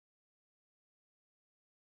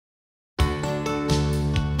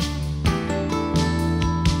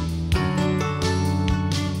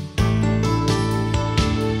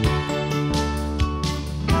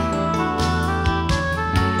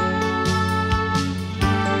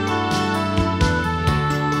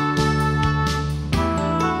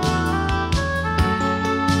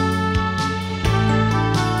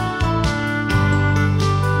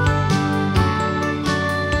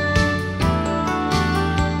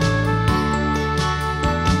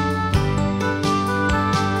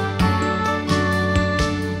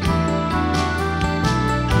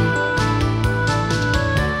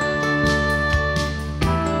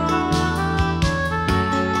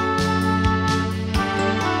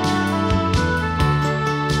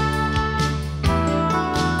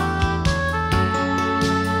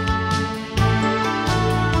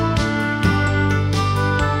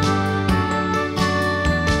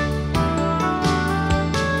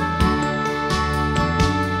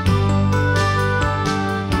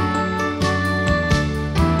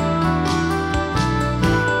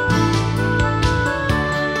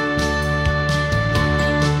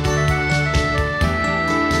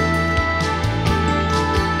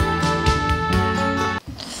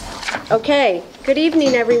Okay, good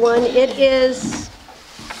evening, everyone. It is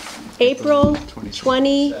April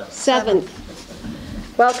 27th.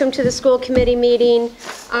 Welcome to the school committee meeting.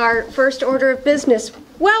 Our first order of business,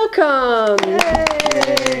 welcome! Yay.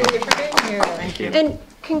 Thank you for being here. Thank you. And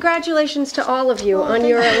congratulations to all of you on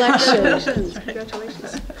your election.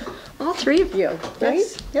 Congratulations. All three of you,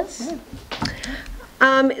 right? Yes. Yeah.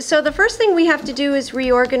 So the first thing we have to do is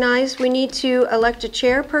reorganize. We need to elect a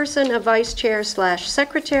chairperson, a vice chair /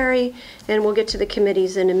 secretary, and we'll get to the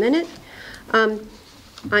committees in a minute.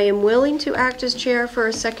 I am willing to act as chair for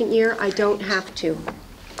a second year. I don't have to.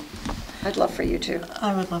 I'd love for you to.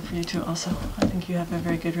 I would love for you to also. I think you have a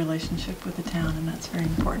very good relationship with the town, and that's very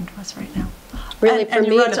important to us right now. Really, and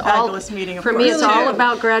for me, it's all all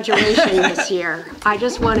about graduation this year. I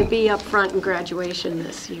just want to be up front in graduation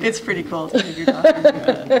this year. It's pretty cool to have your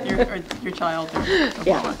daughter, your child, or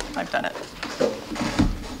yeah. I've done it.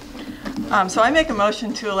 So I make a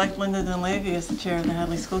motion to elect Linda Dunleavy as the chair of the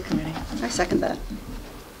Hadley School Committee. I second that.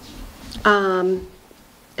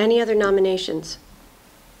 Any other nominations?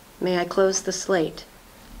 May I close the slate?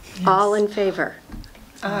 Yes. All in favor?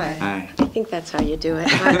 Aye. I think that's how you do it.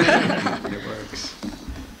 It works.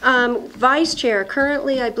 Vice chair,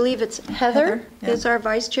 currently I believe it's Heather Yeah. is our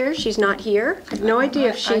vice chair. She's not here. I have no idea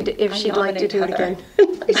if she'd like to do it Heather.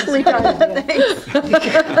 again. Nicely done.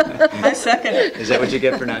 I second it. Is that what you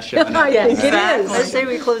get for not showing up? I think it Exactly. I is. say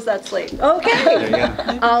we close that slate. Okay. There you go.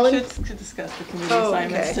 Maybe All we in- should discuss the committee Oh,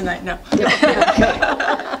 assignments okay. tonight. No.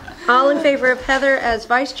 All in favor of Heather as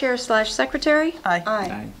vice chair / secretary? Aye.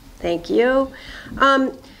 Aye. Thank you.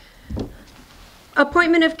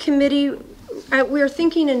 Appointment of committee. We're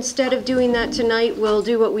thinking instead of doing that tonight, we'll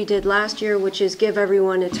do what we did last year, which is give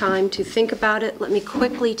everyone a time to think about it. Let me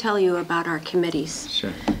quickly tell you about our committees.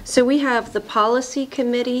 Sure. So we have the policy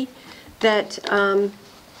committee that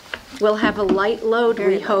will have a light load, Very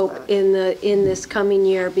we light hope, load. in this coming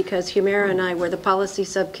year, because Humira and I were the policy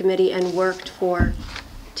subcommittee and worked for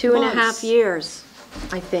 2.5 Months. years,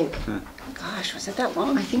 I think. Gosh, was it that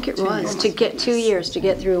long? I think it 2 was, years. to get 2 years to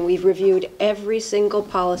get through, and we've reviewed every single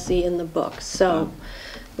policy in the book. So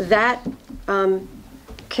that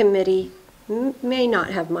committee may not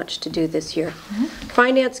have much to do this year.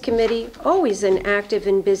 Finance committee, always an active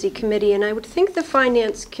and busy committee, and I would think the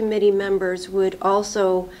finance committee members would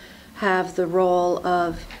also have the role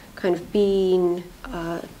of kind of being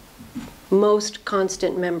most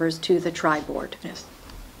constant members to the tri-board. Yes.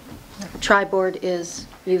 Tri-board is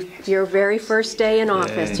your very first day in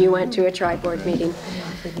office, you went to a tri-board meeting.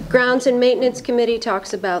 Grounds and Maintenance Committee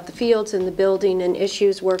talks about the fields and the building and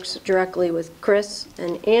issues, works directly with Chris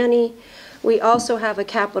and Annie. We also have a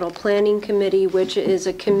Capital Planning Committee, which is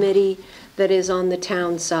a committee that is on the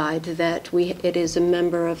town side, it is a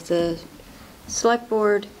member of the Select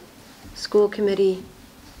Board, School Committee,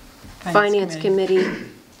 Finance Committee,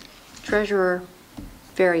 Treasurer,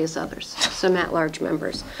 various others, some at-large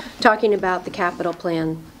members, talking about the capital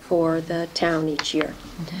plan for the town each year.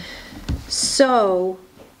 So,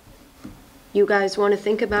 you guys want to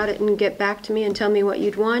think about it and get back to me and tell me what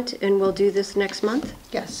you'd want, and we'll do this next month?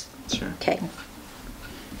 Yes. Sure. Okay.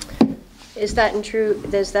 Does that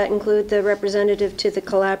include the representative to the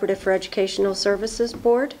Collaborative for Educational Services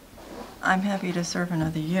Board? I'm happy to serve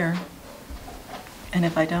another year. And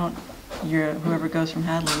if I don't, whoever goes from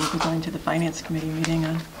Hadley will be going to the Finance Committee meeting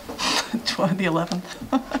on the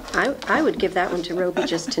 11th. I would give that one to Roby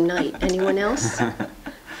just tonight. Anyone else?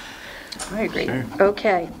 I agree. Sure.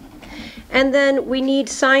 Okay. And then we need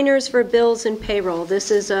signers for bills and payroll.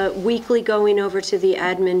 This is a weekly going over to the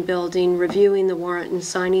admin building, reviewing the warrant and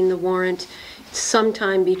signing the warrant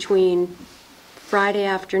sometime between Friday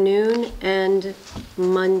afternoon and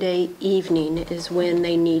Monday evening is when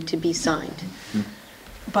they need to be signed.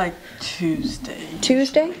 By Tuesday.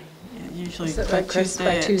 Tuesday? Yeah, usually Is it by like Chris, Tuesday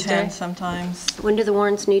by at Tuesday? 10 sometimes. When do the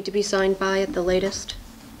warrants need to be signed by at the latest?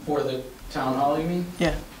 For the town hall, you mean?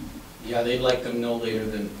 Yeah, Yeah, they'd like them no later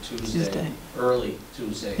than Tuesday. Early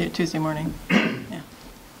Tuesday. yeah, Tuesday morning. Yeah.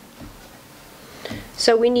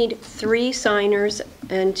 So we need 3 signers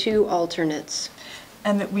and 2 alternates.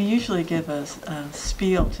 And that we usually give a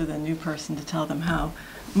spiel to the new person to tell them how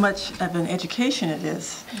much of an education it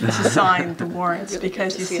is to sign the warrants, Really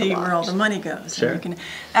because get you to see a see lot. where all the money goes. Sure. And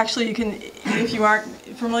you can, if you aren't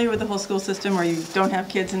familiar with the whole school system, or you don't have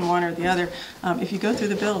kids in one or the other, if you go through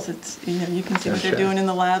the bills, it's, you can see Yeah, what they're sure. doing in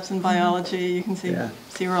the labs and biology. You can see Yeah.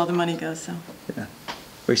 where all the money goes. So Yeah.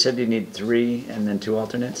 We said you need 3 and then 2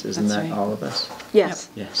 alternates. Isn't That's that right. all of us? Yes.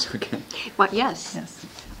 Yes. Okay. What? Yes. yes,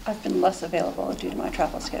 I've been less available due to my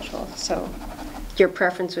travel schedule, so Your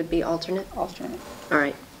preference would be alternate? alternate. All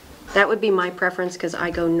right. That would be my preference because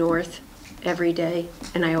I go north every day,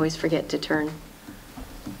 and I always forget to turn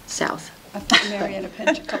south. I've put Mary in a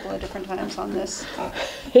pinch a couple of different times on this.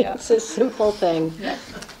 Yeah. It's a simple thing. Yeah.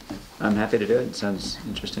 I'm happy to do it. It sounds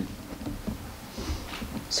interesting.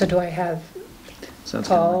 So do I have Sounds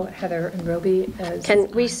Paul, good. Heather, and Roby as? Can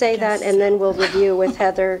we say that, and then we'll review with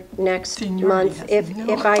Heather next Seniority month? has If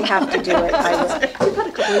no- I have to do it, I will. You've had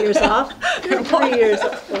a couple of years off. You had 3 years.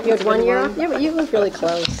 You had 1 year off? Yeah, but you live really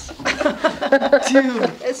close.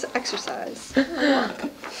 Dude. It's exercise.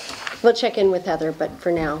 We'll check in with Heather, but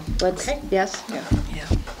for now, let's, Okay. yes? Yeah. Yeah.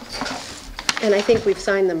 And I think we've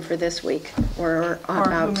signed them for this week, or Or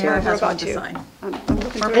about whomever to. has We're one about to to. sign. I'm looking Or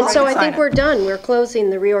through And so I Sign think it. we're done. We're closing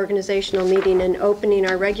the reorganizational meeting and opening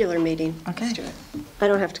our regular meeting. Okay. Let's do it. I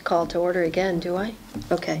don't have to call to order again, do I?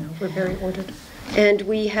 Okay. We're very ordered. And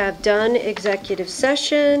we have done executive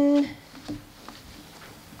session.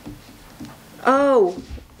 Oh,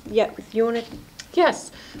 yeah, you want to?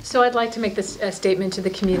 Yes, so I'd like to make this a statement to the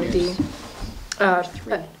community.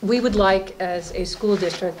 We would like, as a school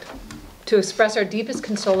district, to express our deepest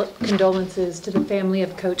condolences to the family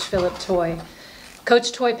of Coach Philip Toy.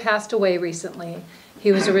 Coach Toy passed away recently.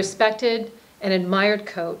 He was a respected and admired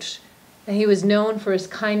coach, and he was known for his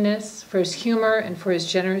kindness, for his humor, and for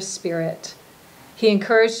his generous spirit. He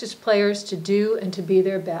encouraged his players to do and to be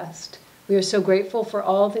their best. We are so grateful for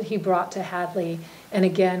all that he brought to Hadley, and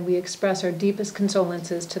again, we express our deepest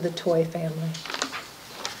condolences to the Toy family.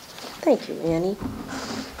 Thank you, Annie.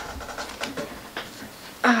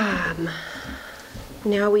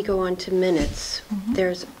 Now we go on to minutes.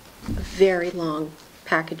 There's a very long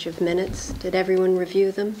package of minutes. Did everyone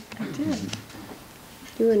review them? I did.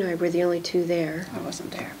 You and I were the only two there. I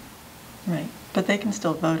wasn't there. Right. But they can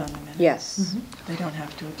still vote on the minutes. Yes, They don't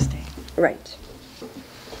have to abstain. right.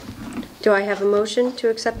 Do I have a motion to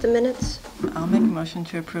accept the minutes? I'll make a motion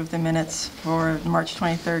to approve the minutes for March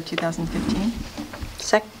 23rd, 2015.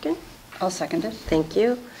 Second? I'll second it. Thank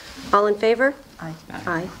you. All in favor? Aye.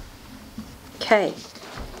 Aye. Okay.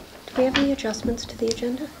 Do we have any adjustments to the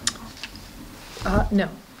agenda? No.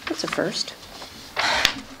 That's a first.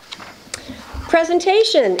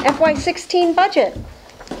 Presentation, FY16 budget.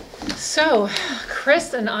 So,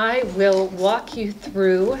 Chris and I will walk you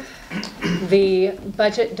through the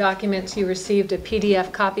budget documents. You received a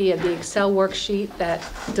PDF copy of the Excel worksheet that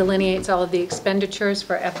delineates all of the expenditures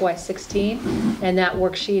for FY16, and that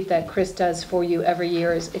worksheet that Chris does for you every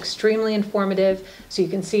year is extremely informative. So you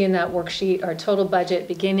can see in that worksheet our total budget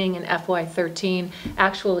beginning in FY13,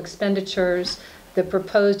 actual expenditures, the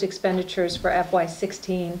proposed expenditures for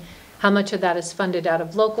FY16, how much of that is funded out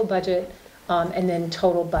of local budget, and then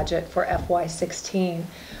total budget for FY16.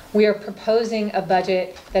 We are proposing a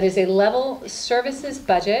budget that is a level services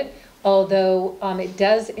budget, although it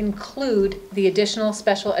does include the additional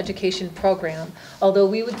special education program, although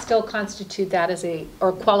we would still constitute that as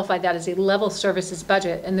or qualify that as a level services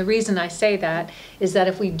budget. And the reason I say that is that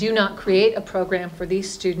if we do not create a program for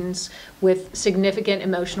these students with significant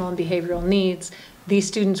emotional and behavioral needs, these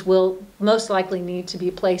students will most likely need to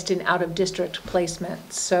be placed in out-of-district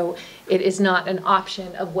placements. So it is not an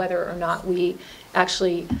option of whether or not we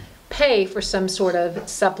actually pay for some sort of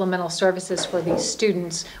supplemental services for these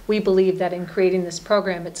students. We believe that in creating this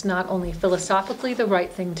program, it's not only philosophically the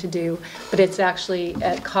right thing to do, but it's actually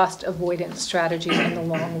a cost avoidance strategy in the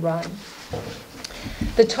long run.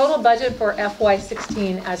 The total budget for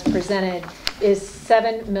FY16 as presented is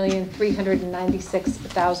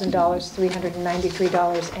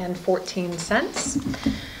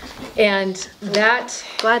 $7,396,393.14. And that,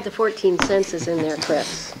 Glad the 14 cents is in there,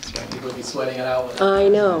 Chris. People will be sweating it out. with I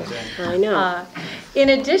know, I know. in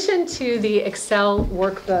addition to the Excel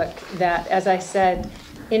workbook that, as I said,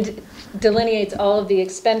 delineates all of the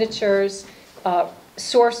expenditures,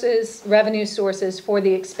 sources, revenue sources for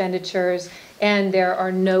the expenditures, and there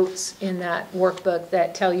are notes in that workbook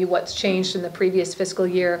that tell you what's changed in the previous fiscal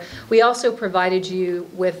year. We also provided you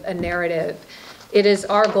with a narrative. It is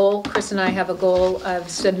our goal, Chris and I have a goal of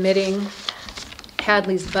submitting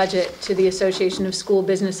Hadley's budget to the Association of School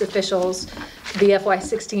Business Officials, the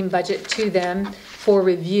FY16 budget to them for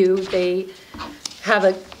review. They have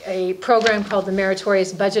a program called the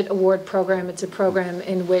Meritorious Budget Award Program. It's a program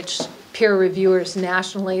in which peer reviewers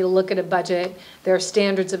nationally look at a budget. There are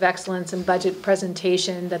standards of excellence in budget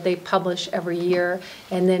presentation that they publish every year,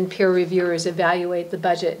 and then peer reviewers evaluate the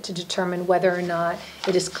budget to determine whether or not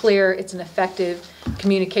it is clear, it's an effective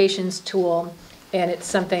communications tool, and it's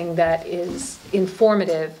something that is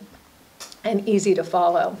informative and easy to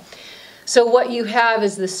follow. So what you have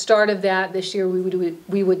is the start of that. This year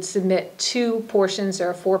we would submit 2 portions. There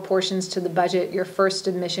are 4 portions to the budget. Your first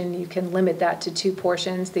submission, you can limit that to 2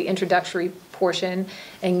 portions, the introductory portion,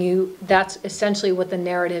 and that's essentially what the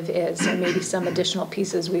narrative is, and maybe some additional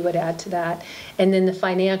pieces we would add to that. And then the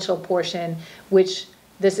financial portion, which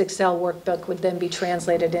this Excel workbook would then be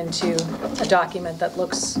translated into a document that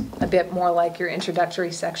looks a bit more like your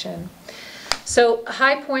introductory section. So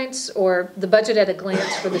high points, or the budget at a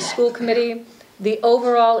glance for the school committee, the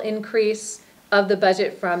overall increase of the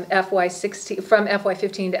budget from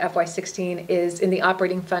FY15 to FY16 is, in the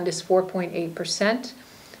operating fund, is 4.8%.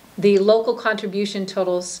 The local contribution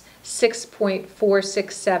totals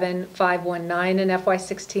 6.467519 in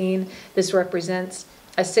FY16. This represents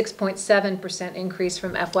a 6.7% increase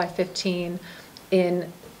from FY15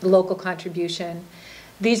 in local contribution.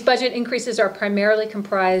 These budget increases are primarily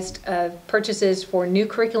comprised of purchases for new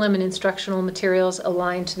curriculum and instructional materials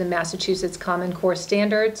aligned to the Massachusetts Common Core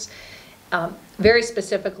standards. Very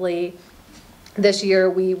specifically, this year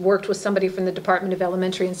we worked with somebody from the Department of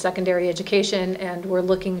Elementary and Secondary Education, and we're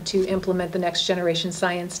looking to implement the next generation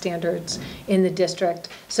science standards in the district.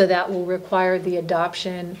 So that will require the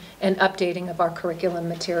adoption and updating of our curriculum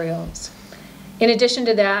materials. In addition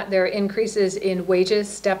to that, there are increases in wages,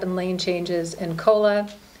 step and lane changes, and COLA.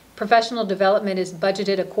 Professional development is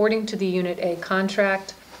budgeted according to the Unit A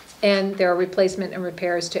contract, and there are replacement and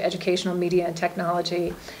repairs to educational media and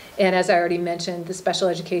technology. And as I already mentioned, the special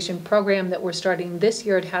education program that we're starting this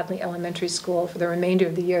year at Hadley Elementary School, for the remainder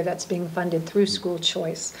of the year, that's being funded through school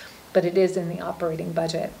choice, but it is in the operating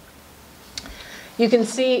budget. You can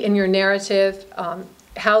see in your narrative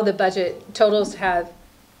how the budget totals have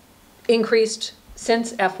increased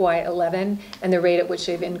since FY11 and the rate at which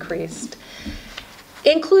they've increased.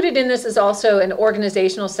 Included in this is also an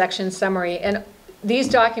organizational section summary, and these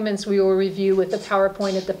documents we will review with the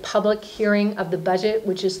PowerPoint at the public hearing of the budget,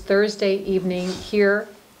 which is Thursday evening here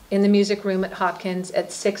in the music room at Hopkins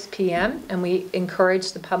at 6 p.m. And we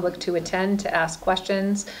encourage the public to attend, to ask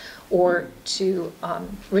questions, or to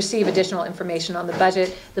receive additional information on the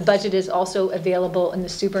budget. The budget is also available in the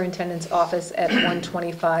superintendent's office at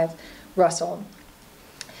 125 Russell.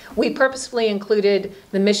 We purposefully included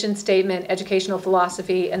the mission statement, educational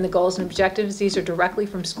philosophy, and the goals and objectives. These are directly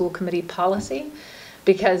from school committee policy,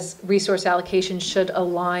 because resource allocation should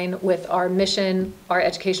align with our mission, our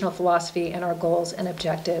educational philosophy, and our goals and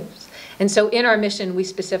objectives. And so in our mission, we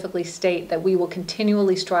specifically state that we will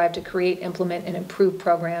continually strive to create, implement, and improve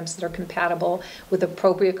programs that are compatible with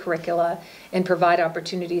appropriate curricula and provide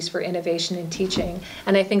opportunities for innovation in teaching.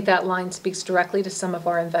 And I think that line speaks directly to some of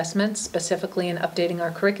our investments, specifically in updating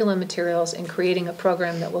our curriculum materials and creating a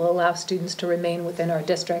program that will allow students to remain within our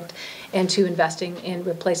district, and to investing in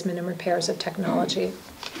replacement and repairs of technology.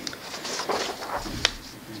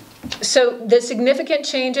 So the significant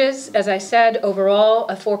changes, as I said, overall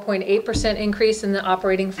a 4.8% increase in the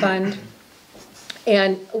operating fund.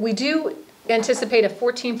 And we do anticipate a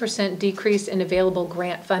 14% decrease in available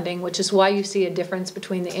grant funding, which is why you see a difference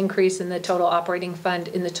between the increase in the total operating fund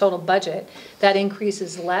in the total budget. That increase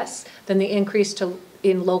is less than the increase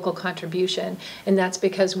in local contribution, and that's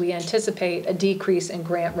because we anticipate a decrease in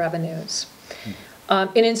grant revenues.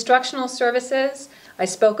 In instructional services, I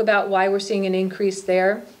spoke about why we're seeing an increase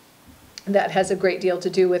there. That has a great deal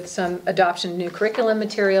to do with some adoption of new curriculum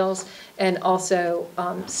materials, and also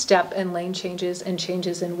step and lane changes and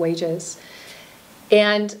changes in wages.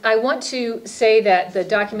 And I want to say that the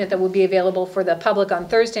document that will be available for the public on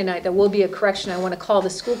Thursday night, there will be a correction. I want to call the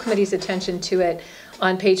school committee's attention to it.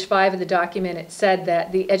 On page 5 of the document, it said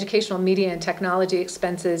that the educational media and technology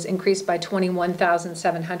expenses increased by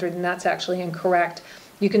 $21,700, and that's actually incorrect.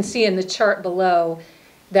 You can see in the chart below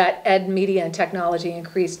that ed, media, and technology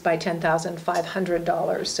increased by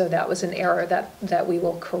 $10,500. So that was an error that we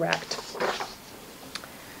will correct.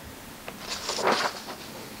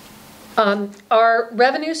 Our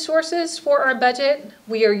revenue sources for our budget,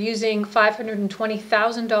 we are using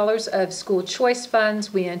 $520,000 of school choice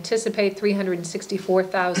funds. We anticipate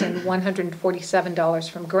 $364,147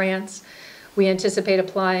 from grants. We anticipate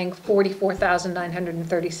applying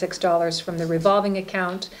 $44,936 from the revolving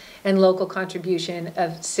account, and local contribution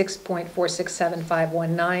of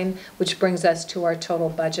 6.467519, which brings us to our total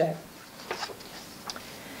budget.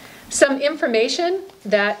 Some information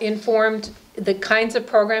that informed the kinds of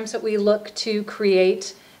programs that we look to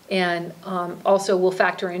create, and also will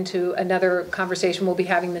factor into another conversation we'll be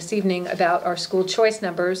having this evening about our school choice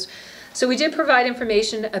numbers. So we did provide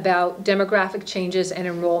information about demographic changes and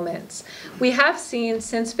enrollments. We have seen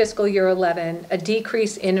since fiscal year 11 a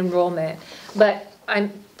decrease in enrollment, but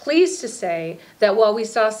I'm pleased to say that while we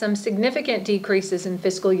saw some significant decreases in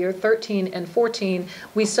fiscal year 13 and 14,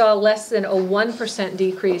 we saw less than a 1%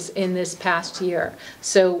 decrease in this past year.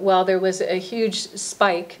 So while there was a huge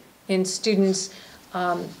spike in students,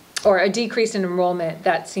 or a decrease in enrollment,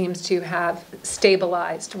 that seems to have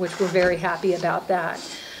stabilized, which we're very happy about that.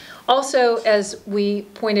 Also, as we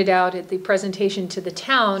pointed out at the presentation to the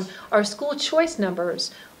town, our school choice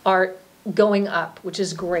numbers are going up, which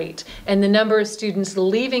is great. And the number of students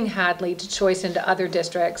leaving Hadley to choice into other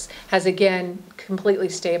districts has again completely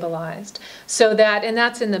stabilized. So that, and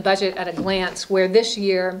that's in the budget at a glance, where this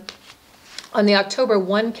year, on the October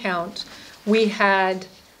 1 count, we had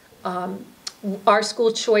our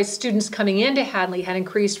school choice students coming into Hadley had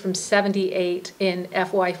increased from 78 in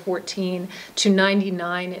FY14 to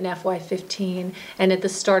 99 in FY15, and at the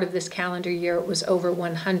start of this calendar year it was over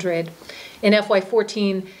 100. In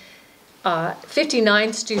FY14,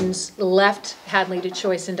 59 students left Hadley to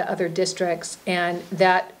choice into other districts, and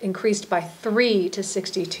that increased by 3 to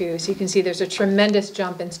 62. So you can see there's a tremendous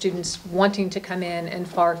jump in students wanting to come in and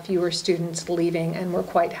far fewer students leaving, and we're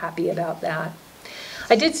quite happy about that.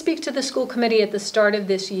 I did speak to the school committee at the start of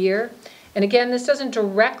this year, and again, this doesn't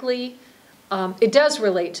directly, it does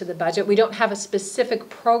relate to the budget. We don't have a specific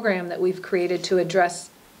program that we've created to address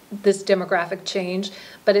this demographic change,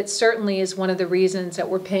 but it certainly is one of the reasons that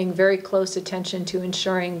we're paying very close attention to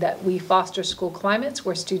ensuring that we foster school climates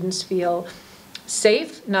where students feel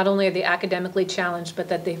safe. Not only are they academically challenged, but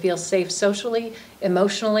that they feel safe socially,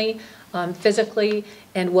 emotionally, physically,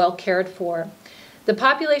 and well cared for. The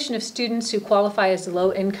population of students who qualify as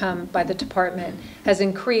low income by the department has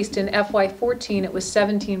increased. In FY14, it was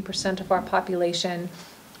 17% of our population,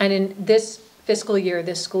 and in this fiscal year,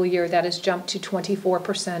 this school year, that has jumped to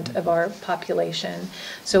 24% of our population.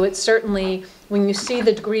 So it's certainly, when you see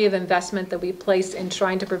the degree of investment that we place in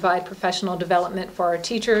trying to provide professional development for our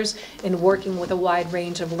teachers, in working with a wide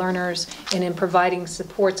range of learners, and in providing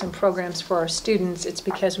supports and programs for our students, it's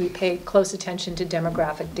because we pay close attention to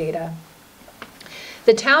demographic data.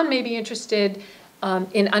 The town may be interested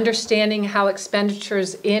in understanding how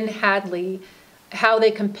expenditures in Hadley, how they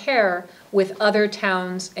compare with other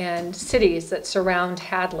towns and cities that surround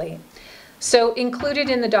Hadley. So included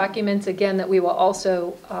in the documents, again, that we will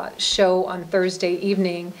also show on Thursday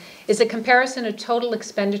evening, is a comparison of total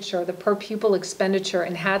expenditure, the per pupil expenditure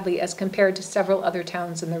in Hadley as compared to several other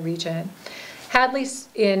towns in the region. Hadley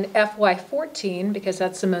in FY14, because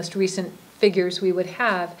that's the most recent figures we would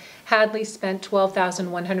have, Hadley spent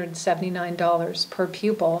 $12,179 per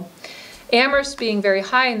pupil. Amherst, being very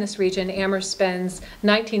high in this region, Amherst spends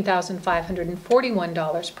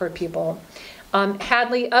 $19,541 per pupil.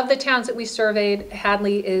 Hadley, of the towns that we surveyed,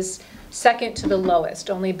 Hadley is second to the lowest.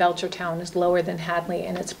 Only Belchertown is lower than Hadley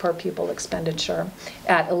in its per pupil expenditure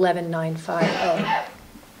at $11,950.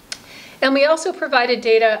 And we also provided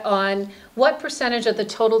data on what percentage of the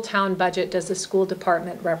total town budget does the school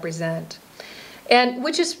department represent. And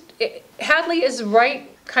which is, Hadley is right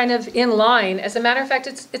kind of in line. As a matter of fact,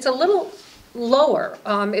 it's a little lower.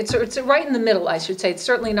 It's right in the middle, I should say. It's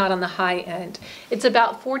certainly not on the high end. It's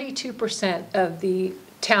about 42% of the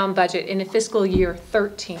town budget in a fiscal year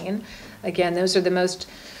 13. Again, those are the most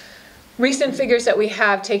recent figures that we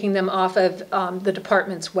have, taking them off of the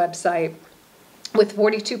department's website, with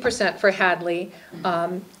 42% for Hadley.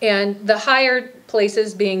 And the higher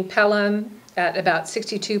places being Pelham, at about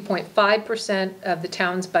 62.5% of the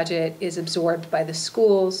town's budget is absorbed by the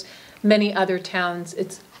schools. Many other towns,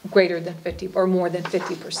 it's greater than 50 or more than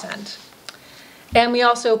 50%. And we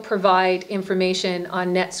also provide information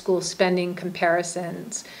on net school spending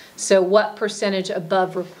comparisons. So what percentage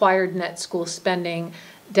above required net school spending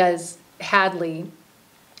does Hadley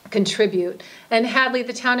contribute? And Hadley,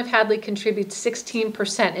 the town of Hadley contributes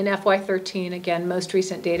 16% in FY13, again, most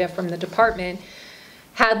recent data from the department.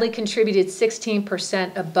 Hadley contributed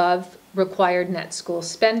 16% above required net school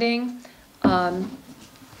spending.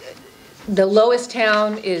 The lowest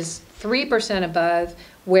town is 3% above,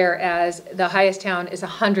 whereas the highest town is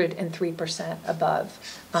 103%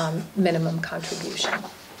 above minimum contribution.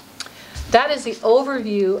 That is the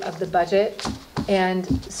overview of the budget, and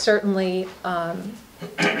certainly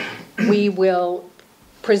we will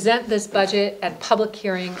present this budget at public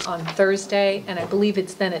hearing on Thursday, and I believe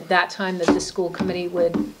it's then at that time that the school committee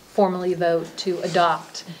would formally vote to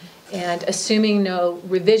adopt. And assuming no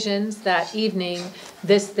revisions that evening,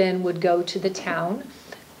 this then would go to the town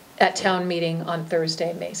at town meeting on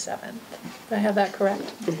Thursday, May 7th. Did I have that correct?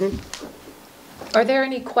 Mm-hmm. Are there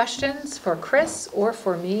any questions for Chris or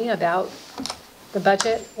for me about the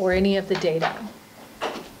budget or any of the data?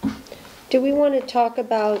 Do we want to talk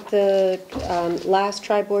about the last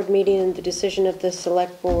tri-board meeting and the decision of the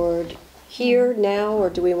select board here now, or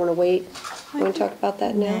do we want to wait? We want to talk about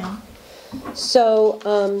that now?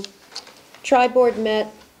 So, tri-board met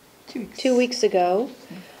 2 weeks ago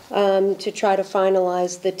to try to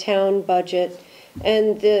finalize the town budget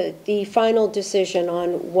and the final decision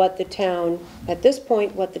on what the town, at this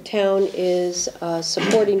point, what the town is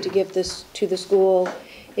supporting to give this to the school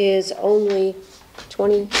is only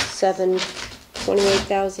 28,000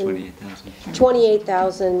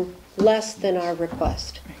 less than our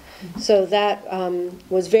request. So that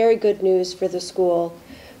was very good news for the school.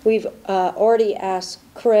 We've already asked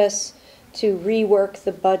Chris to rework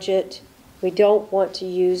the budget. We don't want to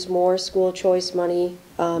use more school choice money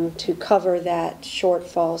to cover that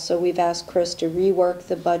shortfall. So we've asked Chris to rework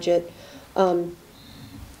the budget.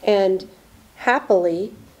 And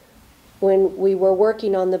happily, when we were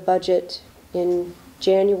working on the budget in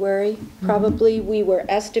January, probably, we were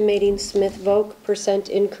estimating Smith Voc %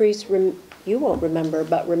 increase. You won't remember,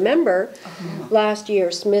 but remember, last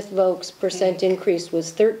year Smith Voc's % increase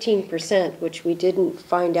was 13%, which we didn't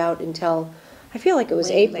find out until, I feel like it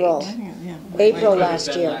was April. April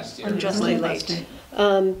last year. Just late.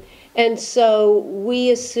 And so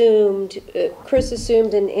we assumed, Chris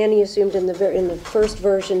assumed and Annie assumed in the first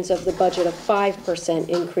versions of the budget a 5%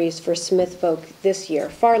 increase for Smith Voc this year,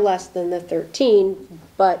 far less than the 13,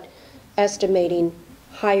 but estimating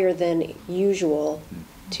higher than usual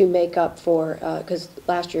to make up for, because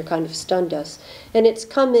last year kind of stunned us. And it's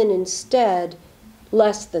come in instead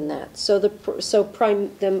less than that. So the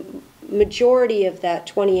majority of that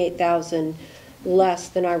 28,000 less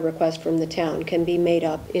than our request from the town can be made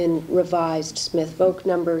up in revised Smith Voc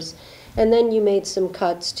numbers. And then you made some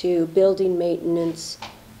cuts to building maintenance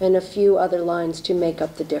and a few other lines to make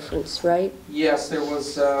up the difference, right? Yes, there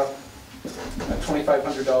was a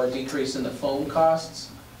 $2,500 decrease in the phone costs.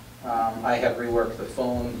 I have reworked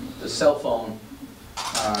the cell phone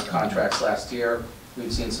contracts last year.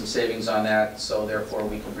 We've seen some savings on that, so therefore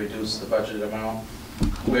we can reduce the budget amount.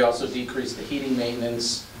 We also decreased the heating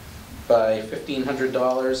maintenance by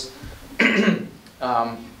 $1,500.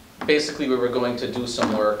 Basically, we were going to do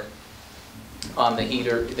some work on the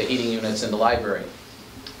heating units in the library.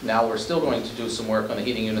 Now we're still going to do some work on the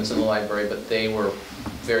heating units in the library, but they were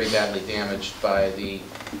very badly damaged by the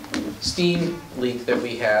steam leak that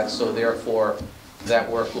we had, so therefore that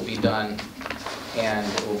work will be done and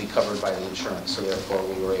it will be covered by the insurance, so therefore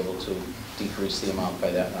we were able to decrease the amount by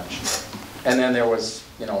that much. And then there was,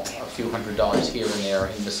 a few $100s here and there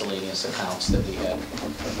in miscellaneous accounts that we had.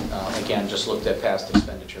 Again, just looked at past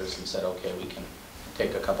expenditures and said, okay, we can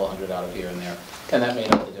take a couple $100 out of here and there. And that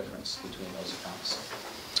made up the difference between those accounts.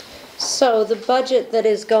 So the budget that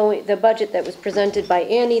was presented by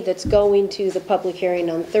Annie that's going to the public hearing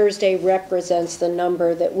on Thursday represents the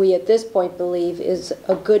number that we at this point believe is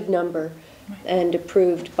a good number and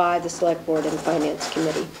approved by the Select Board and Finance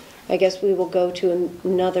Committee. I guess we will go to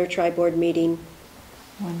another tri-board meeting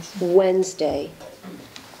Wednesday,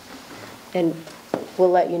 and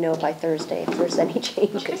we'll let you know by Thursday if there's any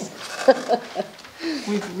changes. Okay.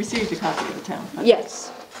 We've received a copy of the town budget.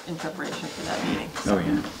 Yes. In preparation for that meeting. Oh,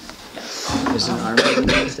 yeah. Is an our meeting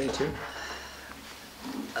Wednesday too?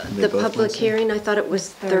 The public hearing, I thought it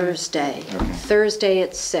was Thursday. Okay. Thursday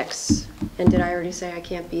at 6. And did I already say I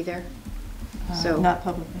can't be there? So Not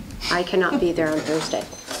publicly. I cannot be there on Thursday,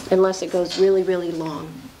 unless it goes really, really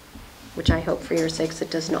long, which I hope for your sakes it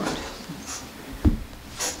does not.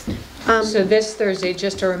 So this Thursday,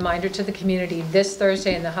 just a reminder to the community, this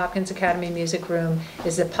Thursday in the Hopkins Academy Music Room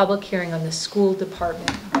is a public hearing on the school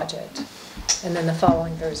department budget. And then the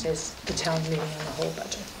following Thursday is the town meeting on the whole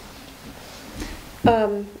budget.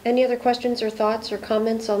 Any other questions or thoughts or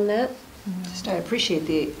comments on that? Just I appreciate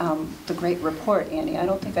the great report, Annie. I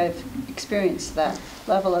don't think I've experienced that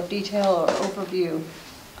level of detail or overview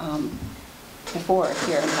before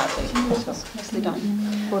here in Hadley. So nicely done.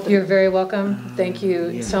 You're very welcome. Thank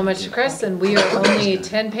you so much, Chris. And we are only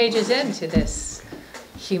 10 pages into this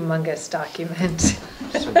humongous document.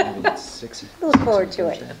 So maybe it's 6. I look forward to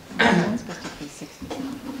it.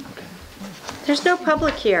 There's no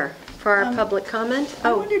public here for our public comment.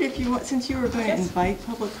 I wondered if you, since you were going to invite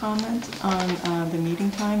public comment on the meeting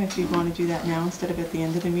time, if you'd want to do that now instead of at the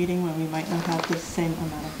end of the meeting when we might not have the same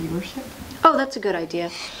amount of viewership. Oh, that's a good idea.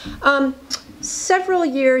 Several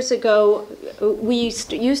years ago, we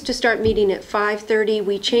used to start meeting at 5:30.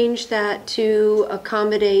 We changed that to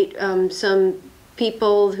accommodate some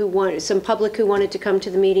public who wanted to come to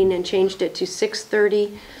the meeting, and changed it to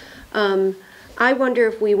 6:30. I wonder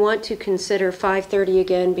if we want to consider 5:30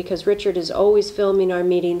 again, because Richard is always filming our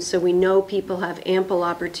meetings, so we know people have ample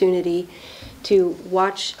opportunity to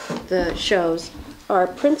watch the shows. Our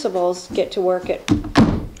principals get to work at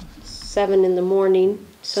 7 in the morning,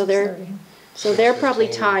 so they're probably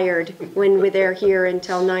tired when they're here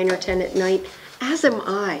until 9 or 10 at night, as am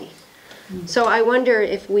I. So I wonder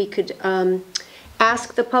if we could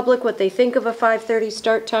ask the public what they think of a 5:30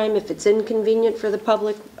 start time, if it's inconvenient for the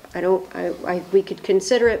public. We could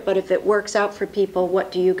consider it, but if it works out for people,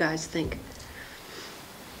 what do you guys think?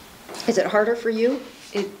 Is it harder for you?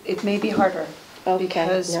 It may be harder. Okay,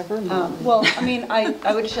 Because, never mind. well, I mean,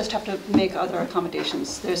 I would just have to make other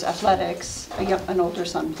accommodations. There's athletics, an older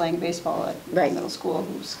son playing baseball at Right. middle school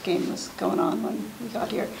whose game was going on when we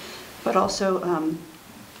got here. But also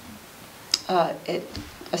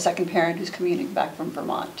a second parent who's commuting back from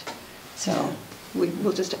Vermont. So we'll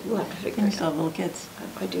have to figure You it still out. have little kids.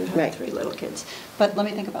 I do have Right. 3 little kids. But let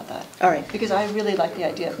me think about that. All right. Because I really like the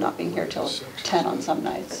idea of not being here till 10 on some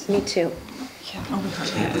nights. Me too. Yeah. Don't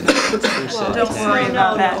worry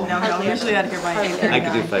about that. No, I'm usually out of here by 8:30. I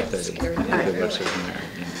could do 5:30. I could watch it from there,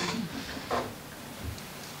 yeah.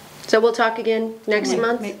 So we'll talk again next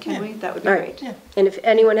month? Can we? That would be All right. great. Yeah. And if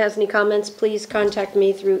anyone has any comments, please contact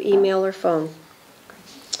me through email or phone.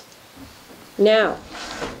 Now,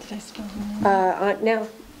 Did I spell now,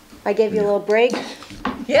 I gave you a little break.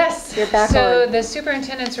 Yes. You're back So on. the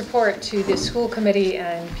superintendent's report to the school committee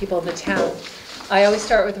and people of the town. I always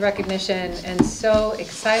start with recognition, and so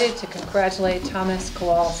excited to congratulate Thomas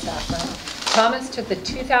Kowal Staffron. Thomas took the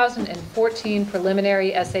 2014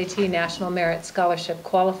 preliminary SAT National Merit Scholarship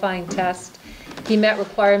qualifying test. He met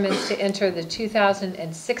requirements to enter the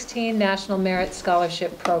 2016 National Merit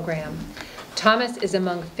Scholarship Program. Thomas is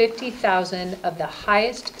among 50,000 of the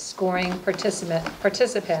highest scoring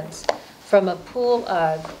participants from a pool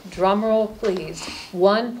of, drumroll please,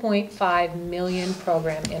 1.5 million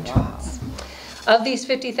program entrants. Of these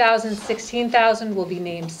 50,000, 16,000 will be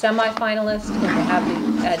named semifinalists and will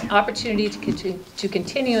have an opportunity to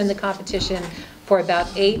continue in the competition for about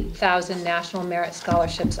 8,000 National Merit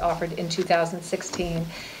Scholarships offered in 2016.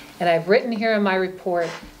 And I've written here in my report,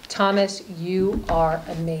 Thomas, you are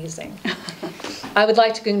amazing. I would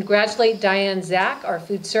like to congratulate Diane Zach, our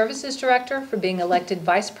Food Services Director, for being elected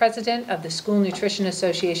Vice President of the School Nutrition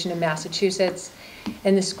Association of Massachusetts.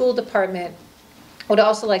 And the school department would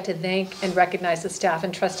also like to thank and recognize the staff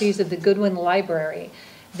and trustees of the Goodwin Library.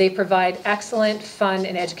 They provide excellent, fun,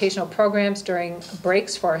 and educational programs during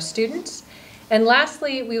breaks for our students. And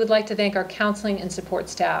lastly, we would like to thank our counseling and support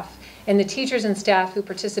staff and the teachers and staff who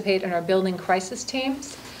participate in our building crisis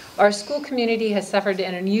teams. Our school community has suffered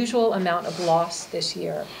an unusual amount of loss this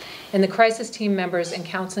year, and the crisis team members and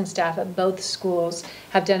counseling staff at both schools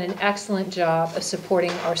have done an excellent job of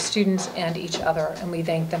supporting our students and each other, and we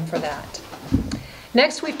thank them for that.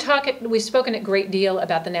 Next, we've spoken a great deal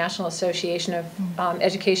about the National Association of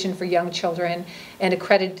Education for Young Children and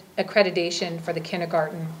accreditation for the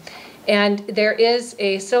kindergarten. And there is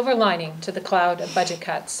a silver lining to the cloud of budget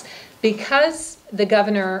cuts. Because the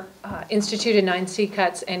governor instituted 9C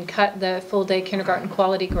cuts and cut the full-day kindergarten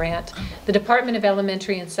quality grant, the Department of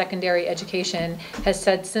Elementary and Secondary Education has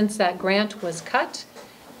said since that grant was cut,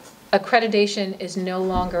 accreditation is no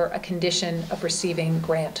longer a condition of receiving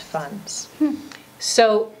grant funds.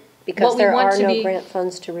 So Because what we there want are to no be grant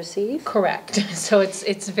funds to receive? correct. So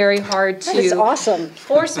it's very hard That is to awesome.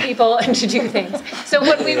 force people to do things. So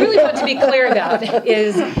what we really want to be clear about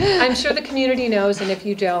is, I'm sure the community knows, and if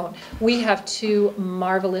you don't, we have 2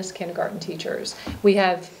 marvelous kindergarten teachers. We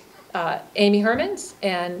have Amy Hermans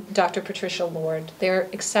and Dr. Patricia Lord. They're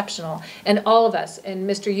exceptional. And all of us, and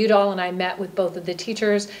Mr. Udall and I met with both of the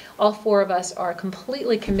teachers, all 4 of us are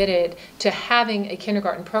completely committed to having a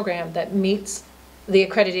kindergarten program that meets the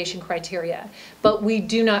accreditation criteria. But we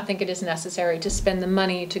do not think it is necessary to spend the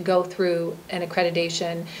money to go through an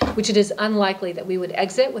accreditation, which it is unlikely that we would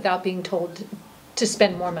exit without being told to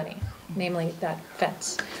spend more money, namely that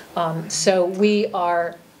fence. So we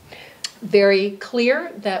are very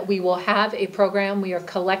clear that we will have a program. We are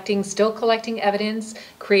still collecting evidence,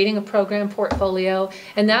 creating a program portfolio,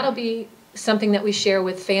 and that'll be something that we share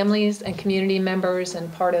with families and community members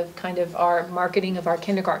and part of kind of our marketing of our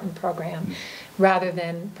kindergarten program, rather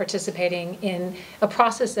than participating in a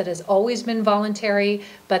process that has always been voluntary,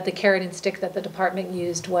 but the carrot and stick that the department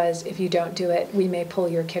used was, if you don't do it, we may pull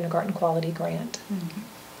your kindergarten quality grant. Mm-hmm.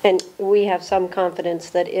 And we have some confidence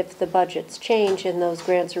that if the budgets change and those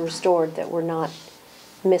grants are restored, that we're not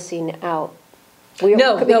missing out.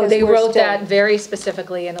 No, Because they we're wrote still- that very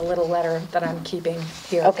specifically in a little letter that I'm keeping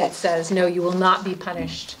here. Okay. That says, no, you will not be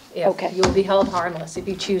punished Okay. You will be held harmless. If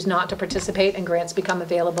you choose not to participate and grants become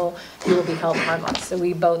available, you will be held harmless. So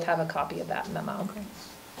we both have a copy of that memo.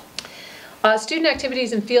 Student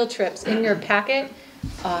activities and field trips in your packet.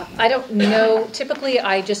 I don't know, typically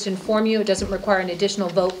I just inform you, it doesn't require an additional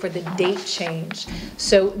vote for the date change.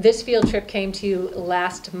 So this field trip came to you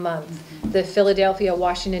last month, the Philadelphia,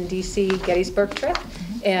 Washington, D.C., Gettysburg trip.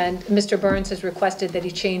 And Mr. Burns has requested that he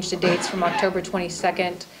change the dates from October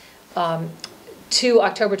 22nd to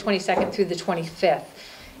October 22nd through the 25th.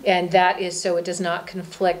 And that is so it does not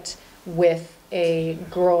conflict with a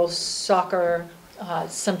girls' soccer,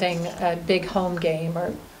 a big home game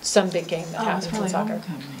or some big game that happens in soccer.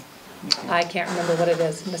 I can't remember what it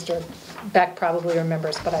is. Mr. Beck probably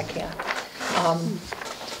remembers, but I can't.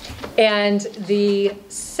 And the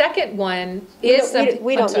second one is something.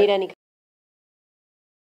 We don't need any